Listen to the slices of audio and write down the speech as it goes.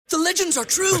The legends are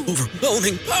true.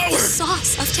 Overwhelming power!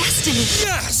 Sauce of destiny.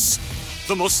 Yes!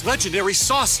 The most legendary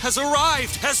sauce has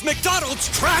arrived as McDonald's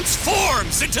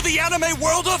transforms into the anime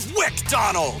world of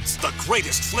WickDonald's. The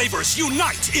greatest flavors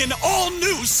unite in all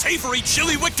new savory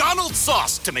chili McDonald's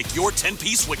sauce to make your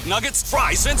 10-piece Wick Nuggets,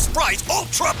 fries, and Sprite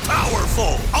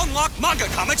ultra-powerful. Unlock manga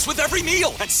comics with every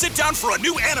meal and sit down for a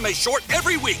new anime short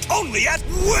every week only at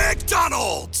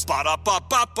WickDonald's.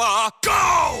 Ba-da-ba-ba-ba,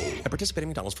 go! At participating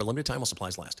McDonald's for a limited time while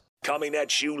supplies last. Coming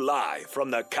at you live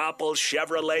from the Koppel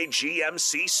Chevrolet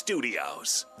GMC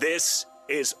studios. This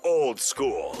is Old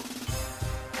School.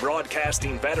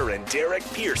 Broadcasting veteran Derek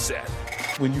Pearson.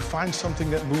 When you find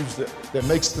something that moves them, that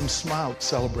makes them smile,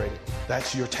 celebrate it.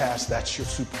 That's your task. That's your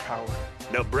superpower.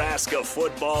 Nebraska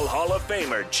Football Hall of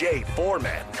Famer Jay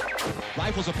Foreman.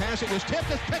 Rifles a pass. It was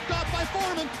tipped. It's picked off by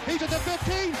Foreman. He's at the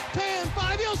 15, 10,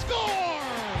 5. He'll score!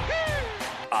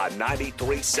 On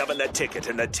 93.7 The Ticket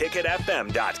and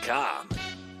theticketfm.com.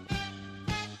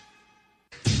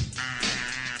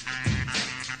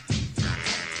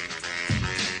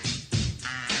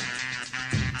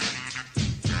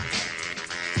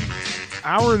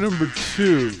 Hour number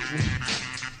 2,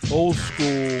 Old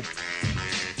School.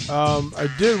 I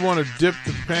did want to dip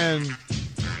the pen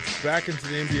back into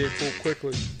the NBA pool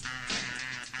quickly.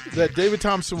 That David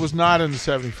Thompson was not in the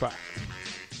 75.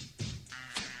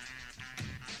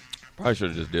 Probably should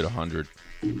have just did 100.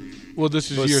 Well, this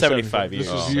is year 75. This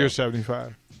is year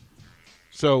 75.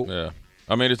 So yeah,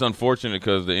 I mean it's unfortunate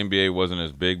because the NBA wasn't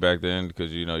as big back then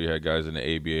because you had guys in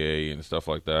the ABA and stuff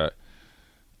like that.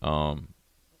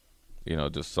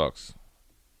 It just sucks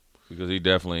because he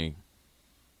definitely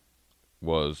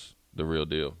was the real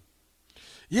deal.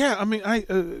 Yeah, I mean, I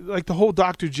like the whole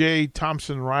Dr. J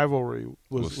Thompson rivalry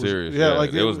was serious. Yeah,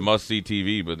 like it was must see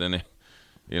TV, but then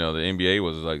the NBA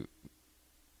was like.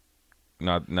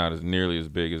 Not as nearly as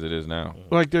big as it is now.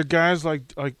 Like there are guys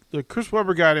like Chris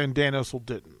Webber got in, Dan Issel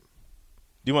didn't. Do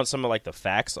you want some of like the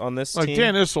facts on this like team?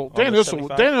 Dan Issel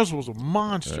was a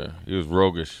monster. Yeah, he was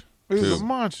roguish. He was a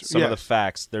monster. Some of the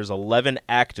facts. There's 11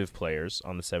 active players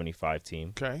on the 75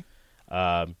 team. Okay.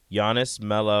 Giannis,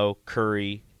 Melo,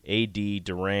 Curry, AD,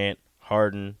 Durant,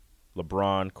 Harden,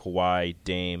 LeBron, Kawhi,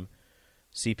 Dame,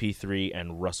 CP3,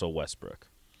 and Russell Westbrook.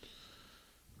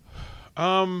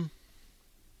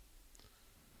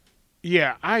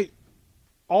 Yeah,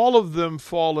 all of them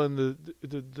fall in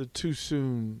the too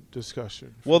soon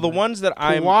discussion. Well, the ones that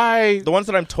I'm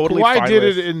totally Kawhi fine did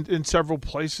with. it in several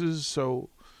places, so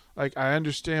like I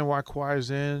understand why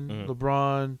Kawhi's in.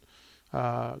 LeBron,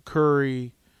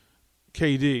 Curry,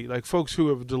 KD, like folks who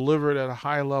have delivered at a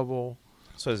high level.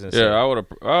 So I was gonna say. I would have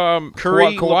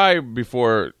Curry, Kawhi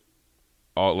before,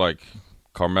 all like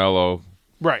Carmelo,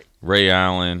 right? Ray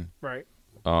Allen, right?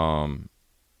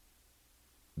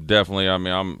 Definitely. I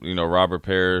mean, Robert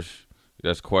Parrish.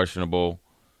 That's questionable.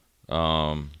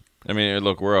 I mean,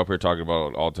 look, we're up here talking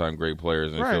about all-time great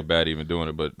players, and I feel bad even doing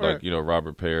it. But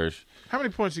Robert Parrish. How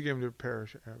many points a game did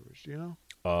Parrish average? Do you know?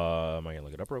 Am I gonna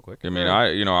look it up real quick? I mean,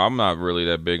 I'm not really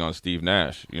that big on Steve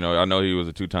Nash. I know he was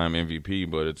a 2-time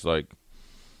MVP, but it's like,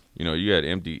 you had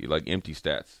empty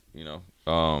stats.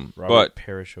 Robert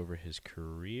Parrish over his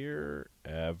career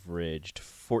averaged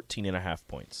 14.5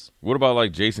 points. What about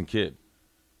like Jason Kidd?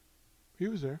 He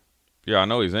was there. Yeah, I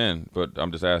know he's in, but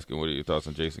I'm just asking, what are your thoughts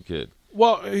on Jason Kidd?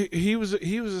 Well, he was a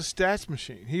stats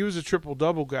machine. He was a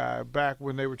triple-double guy back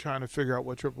when they were trying to figure out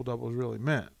what triple-doubles really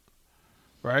meant,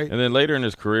 right? And then later in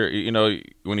his career,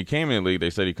 when he came in the league, they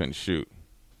said he couldn't shoot,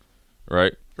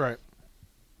 right? Right.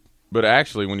 But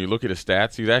actually, when you look at his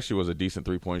stats, he actually was a decent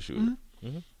three-point shooter. Mm-hmm.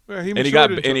 Mm-hmm. Yeah,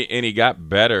 he got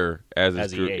better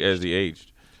as he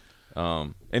aged.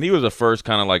 And he was the first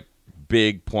kind of like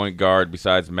big point guard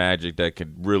besides Magic that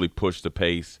could really push the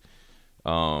pace.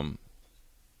 I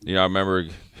remember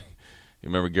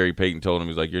Gary Payton told him,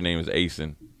 he's like, your name is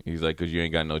Asen. He's like, because you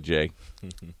ain't got no J.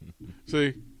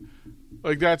 See,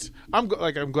 like I'm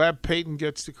glad Payton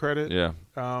gets the credit. Yeah.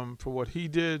 For what he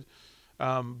did.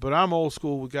 But I'm old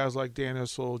school with guys like Dan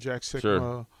Issel, Jack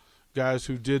Sikma, guys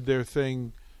who did their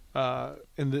thing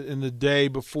in the day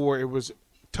before it was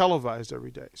televised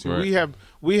every day. So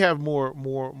we have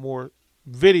more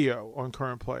video on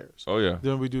current players. Oh yeah.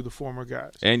 Than we do the former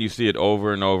guys. And you see it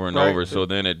over and over and over. So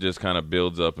then it just kind of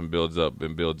builds up and builds up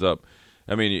and builds up.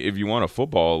 I mean, if you want a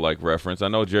football like reference, I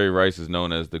know Jerry Rice is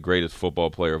known as the greatest football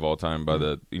player of all time by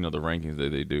the the rankings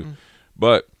that they do,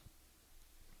 but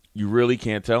you really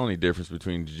can't tell any difference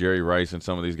between Jerry Rice and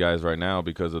some of these guys right now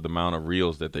because of the amount of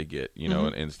reels that they get,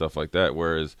 and stuff like that.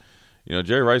 Whereas,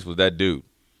 Jerry Rice was that dude.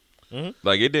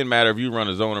 Like, it didn't matter if you run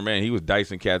a zone or man, he was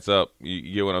dicing cats up.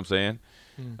 You get what I'm saying?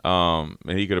 And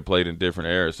he could have played in different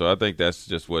eras. So I think that's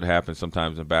just what happens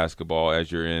sometimes in basketball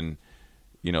as you're in,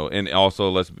 and also,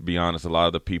 let's be honest, a lot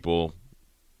of the people,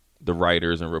 the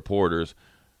writers and reporters,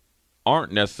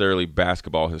 aren't necessarily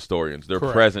basketball historians. They're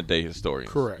present-day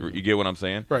historians. Correct. You get what I'm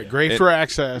saying? Right. Great for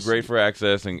access. Great for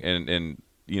access and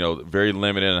very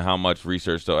limited in how much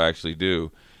research they'll actually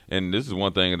do. And this is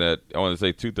one thing that I want to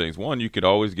say, two things. One, you could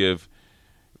always give,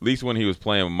 at least when he was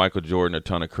playing with Michael Jordan, a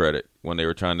ton of credit when they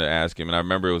were trying to ask him. And I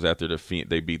remember it was after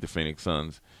they beat the Phoenix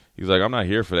Suns. He was like, I'm not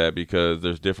here for that because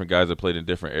there's different guys that played in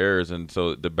different eras, and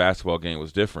so the basketball game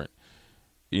was different.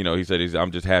 He said,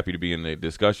 I'm just happy to be in the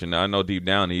discussion. Now, I know deep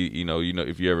down, he,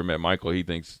 if you ever met Michael, he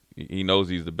knows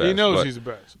he's the best. He knows he's the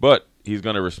best. But he's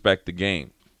going to respect the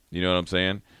game. You know what I'm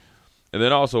saying? And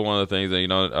then also one of the things that,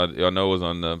 I know was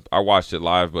I watched it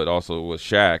live, but also with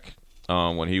Shaq,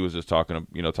 when he was just talking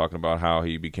about how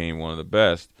he became one of the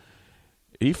best.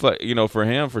 For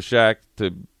Shaq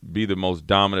to be the most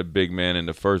dominant big man in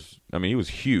the first, he was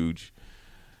huge.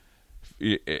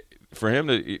 For him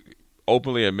to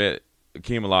openly admit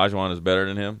Akeem Olajuwon is better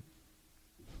than him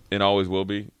and always will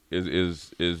be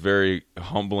is very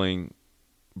humbling,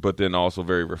 but then also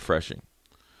very refreshing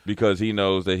because he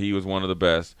knows that he was one of the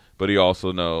best, but he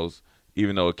also knows,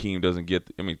 even though Akeem doesn't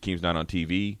Akeem's not on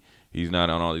TV, he's not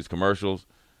on all these commercials,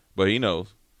 but he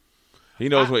knows. He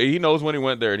knows when he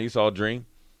went there and he saw a dream.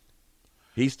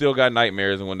 He still got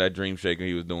nightmares, and when that dream shaking,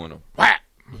 he was doing them.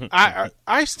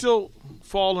 I still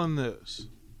fall in this.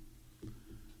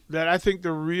 That I think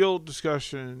the real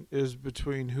discussion is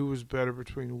between who was better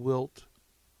between Wilt,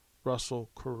 Russell,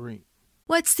 Kareem.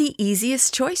 What's the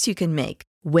easiest choice you can make?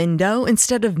 Window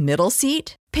instead of middle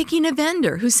seat? Picking a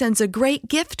vendor who sends a great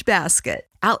gift basket?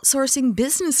 Outsourcing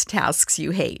business tasks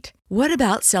you hate? What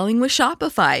about selling with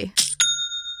Shopify?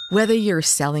 Whether you're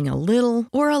selling a little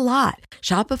or a lot,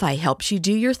 Shopify helps you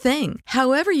do your thing,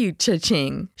 however you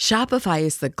cha-ching. Shopify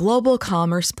is the global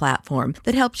commerce platform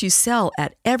that helps you sell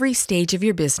at every stage of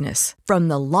your business. From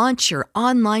the launch your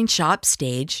online shop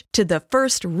stage to the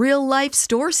first real-life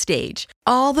store stage,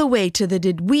 all the way to the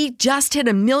did we just hit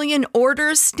 1 million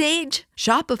orders stage.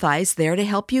 Shopify's there to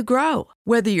help you grow.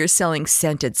 Whether you're selling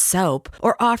scented soap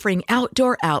or offering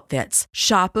outdoor outfits,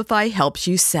 Shopify helps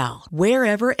you sell.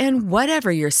 Wherever and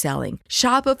whatever you're selling,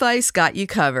 Shopify's got you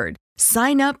covered.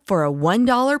 Sign up for a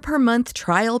 $1 per month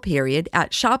trial period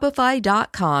at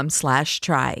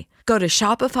shopify.com/try. Go to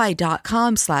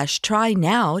shopify.com/try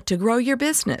now to grow your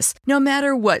business, no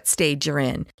matter what stage you're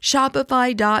in.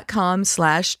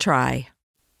 Shopify.com/try.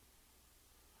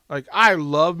 Like, I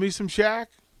love me some Shaq,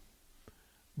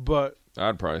 but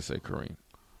I'd probably say Kareem.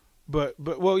 But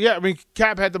well, yeah,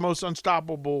 Cap had the most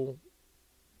unstoppable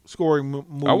scoring move.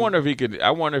 I wonder if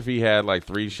he had like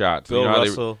 3 shots. Bill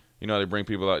Russell. They bring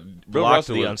people out. Bill blocked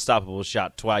Russell the unstoppable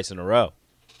shot twice in a row.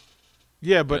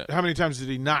 Yeah, but how many times did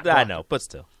he not? I know, but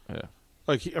still. Yeah.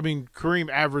 Kareem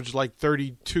averaged like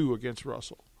 32 against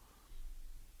Russell.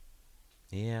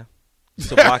 Yeah.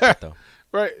 Still blocked it though.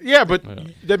 Right. Yeah, but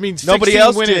that means nobody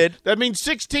else did. That means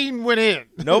 16 went in.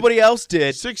 Nobody else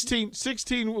did. 16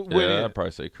 went in. Yeah, I'd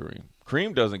probably say Kareem.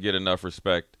 Kareem doesn't get enough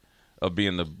respect of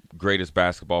being the greatest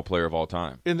basketball player of all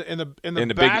time. In the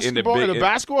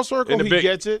basketball circle, he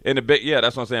gets it. Yeah,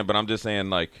 that's what I'm saying. But I'm just saying,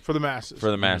 like, for the masses.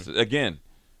 Mm-hmm. Again,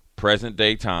 present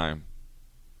day time.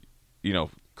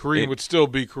 Kareem would still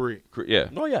be Kareem. Yeah.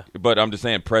 Oh yeah. But I'm just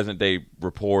saying, present day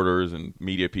reporters and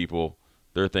media people,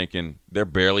 they're thinking they're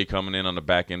barely coming in on the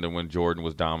back end of when Jordan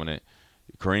was dominant.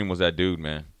 Kareem was that dude,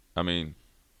 man. Kareem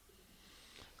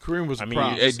was.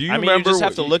 Do you remember? You just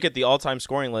have to look at the all-time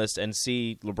scoring list and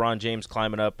see LeBron James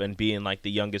climbing up and being like the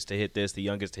youngest to hit this, the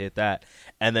youngest to hit that,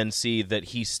 and then see that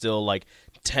he's still like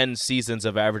 10 seasons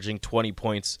of averaging 20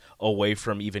 points away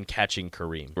from even catching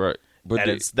Kareem. Right. But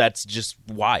that's just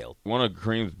wild. One of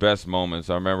Kareem's best moments,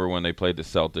 I remember when they played the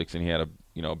Celtics and he had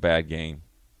a bad game.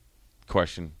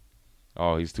 Question.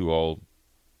 Oh, he's too old.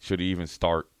 Should he even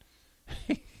start?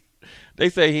 They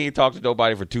say he ain't talked to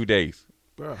nobody for 2 days.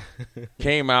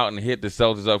 Came out and hit the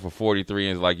Celtics up for 43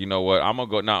 and is like, you know what? I'm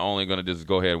not only gonna just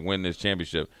go ahead and win this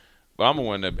championship, but I'm gonna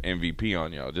win the MVP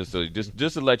on y'all. Just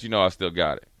to let you know I still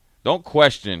got it. Don't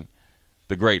question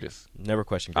the greatest. Never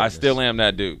question greatness. I still am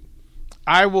that dude.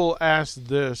 I will ask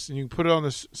this, and you can put it on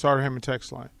the Sartor Hammond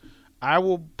text line. I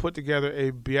will put together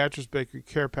a Beatrice Bakery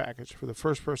care package for the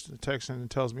first person to text in and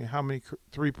tells me how many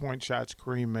 3-point shots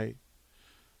Kareem made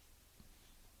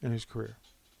in his career.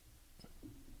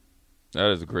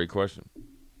 That is a great question.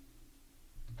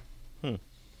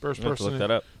 First person look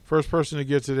that up. First person that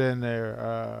gets it in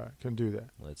there can do that.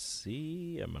 Let's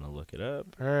see. I'm gonna look it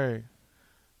up. Right.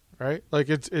 Like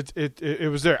it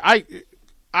was there.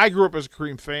 I grew up as a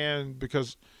Kareem fan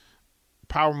because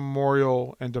Power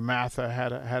Memorial and DeMatha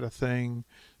had a thing.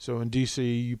 So in D.C.,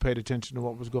 you paid attention to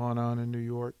what was going on in New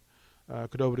York.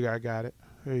 Qdoba guy got it.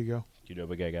 There you go.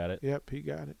 Qdoba guy got it? Yep, he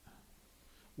got it.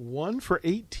 1 for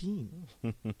 18.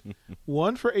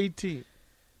 1 for 18.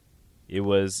 It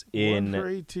was in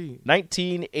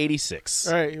 1986.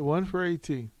 All right, 1 for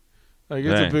 18. Like,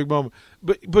 it's a big moment.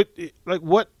 But like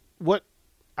what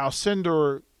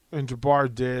Alcindor and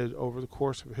Jabbar did over the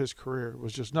course of his career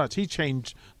was just nuts. He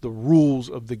changed the rules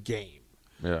of the game.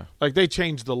 Yeah. Like, they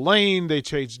changed the lane, they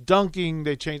changed dunking,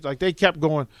 they kept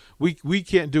going, we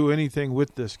can't do anything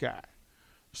with this guy.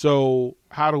 So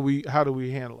how do we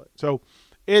handle it? So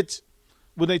it's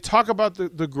when they talk about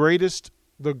the greatest,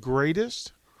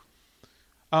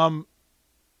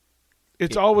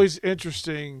 it's always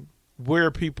interesting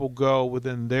where people go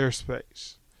within their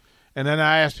space. And then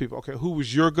I ask people, okay, who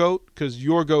was your GOAT? Because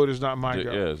your GOAT is not my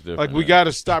GOAT. Yeah, it's different. Like, we got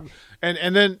to stop.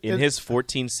 And then in his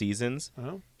 14 seasons,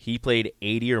 he played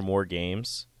 80 or more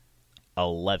games,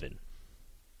 11.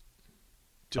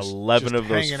 11 of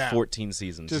those 14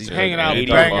 seasons. Just hanging out. I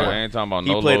ain't talking about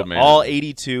no He played load, man. all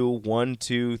 82, 1,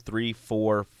 2, 3,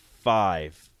 4,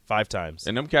 5 times.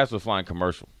 And them cats were flying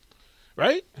commercial.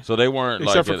 Right? So they weren't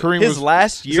except like for Kareem.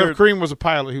 Last year, except Kareem was a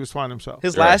pilot. He was flying himself.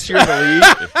 His last year in the league.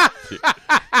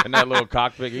 In that little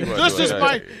cockpit, he was.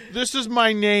 This is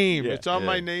my name. Yeah, it's on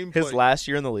my nameplate. His last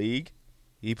year in the league,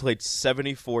 he played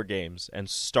 74 games and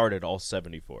started all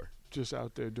 74. Just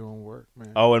out there doing work,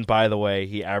 man. Oh, and by the way,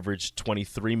 he averaged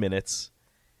 23 minutes.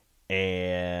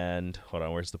 And hold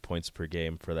on, where's the points per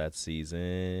game for that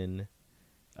season?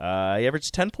 He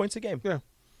averaged 10 points a game. Yeah.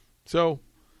 So,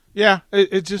 yeah,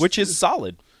 it just which is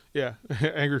solid. Yeah,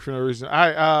 angry for no reason.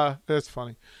 That's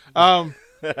funny. I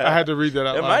had to read that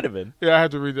out loud. It might have been. Yeah, I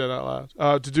had to read that out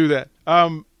loud to do that.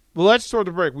 Well, let's start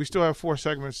the break. We still have 4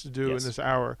 segments to do in this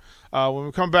hour. When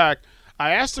we come back,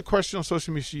 I asked the question on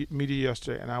social media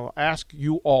yesterday, and I will ask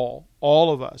you all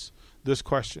of us, this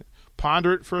question.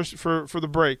 Ponder it first for the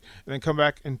break, and then come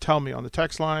back and tell me on the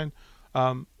text line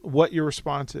what your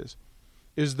response is.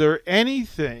 Is there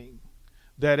anything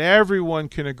that everyone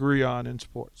can agree on in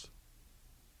sports?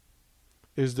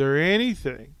 Is there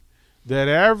anything that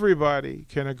everybody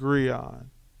can agree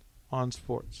on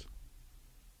sports?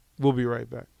 We'll be right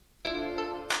back.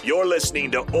 You're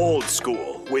listening to Old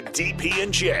School with DP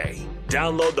and J.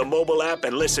 Download the mobile app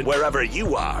and listen wherever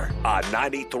you are on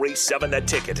 93.7 The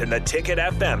Ticket and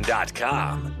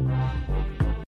theticketfm.com.